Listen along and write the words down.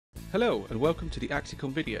Hello and welcome to the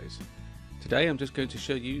Axicon videos. Today I'm just going to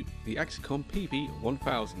show you the Axicon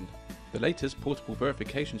PV-1000, the latest portable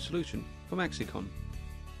verification solution from Axicon.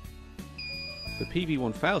 The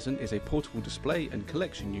PV-1000 is a portable display and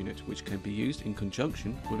collection unit which can be used in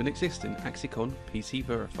conjunction with an existing Axicon PC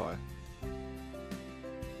verifier.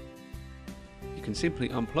 You can simply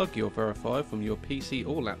unplug your verifier from your PC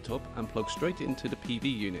or laptop and plug straight into the PV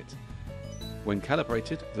unit. When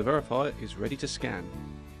calibrated, the verifier is ready to scan.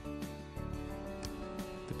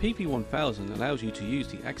 The PV-1000 allows you to use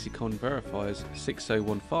the Axicon verifiers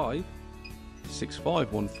 6015,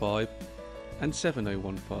 6515 and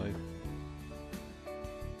 7015.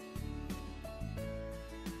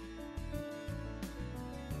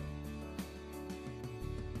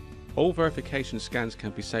 All verification scans can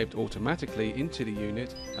be saved automatically into the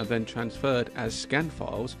unit and then transferred as scan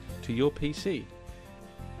files to your PC.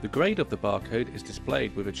 The grade of the barcode is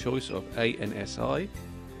displayed with a choice of ANSI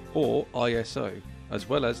or ISO, as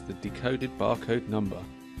well as the decoded barcode number.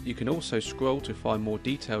 You can also scroll to find more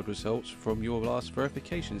detailed results from your last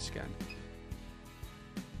verification scan.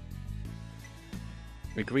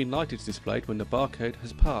 A green light is displayed when the barcode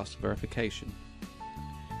has passed verification.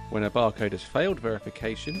 When a barcode has failed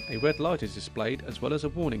verification, a red light is displayed as well as a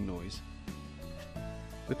warning noise.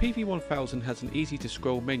 The PV-1000 has an easy to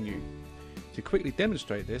scroll menu. To quickly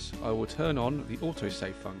demonstrate this, I will turn on the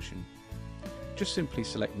autosave function. Just simply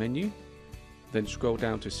select menu, then scroll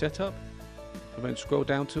down to setup, and then scroll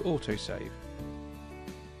down to autosave.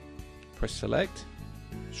 Press select,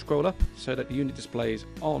 scroll up so that the unit display is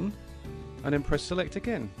on, and then press select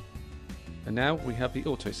again. And now we have the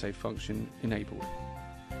autosave function enabled.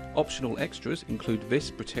 Optional extras include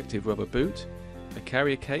this protective rubber boot, a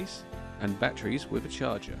carrier case, and batteries with a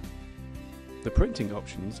charger. The printing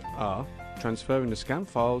options are transferring the scan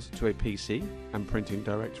files to a PC and printing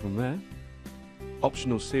direct from there,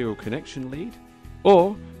 optional serial connection lead,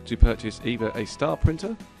 or to purchase either a star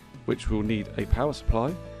printer, which will need a power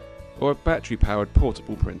supply, or a battery powered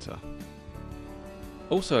portable printer.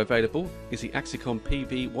 Also available is the Axicon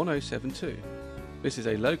PV-1072. This is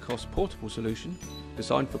a low-cost portable solution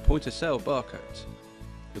designed for point-of-sale barcodes.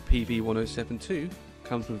 The PV-1072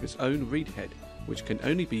 comes with its own read head, which can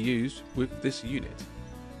only be used with this unit.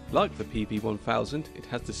 Like the PV-1000, it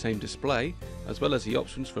has the same display, as well as the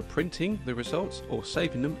options for printing the results or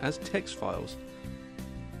saving them as text files.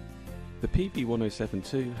 The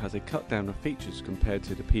PV-1072 has a cut down of features compared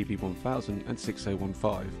to the PV-1000 and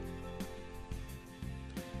 6015.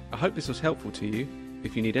 I hope this was helpful to you.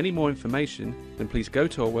 If you need any more information, then please go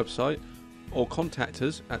to our website or contact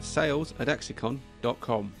us at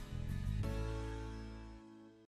sales@axicon.com.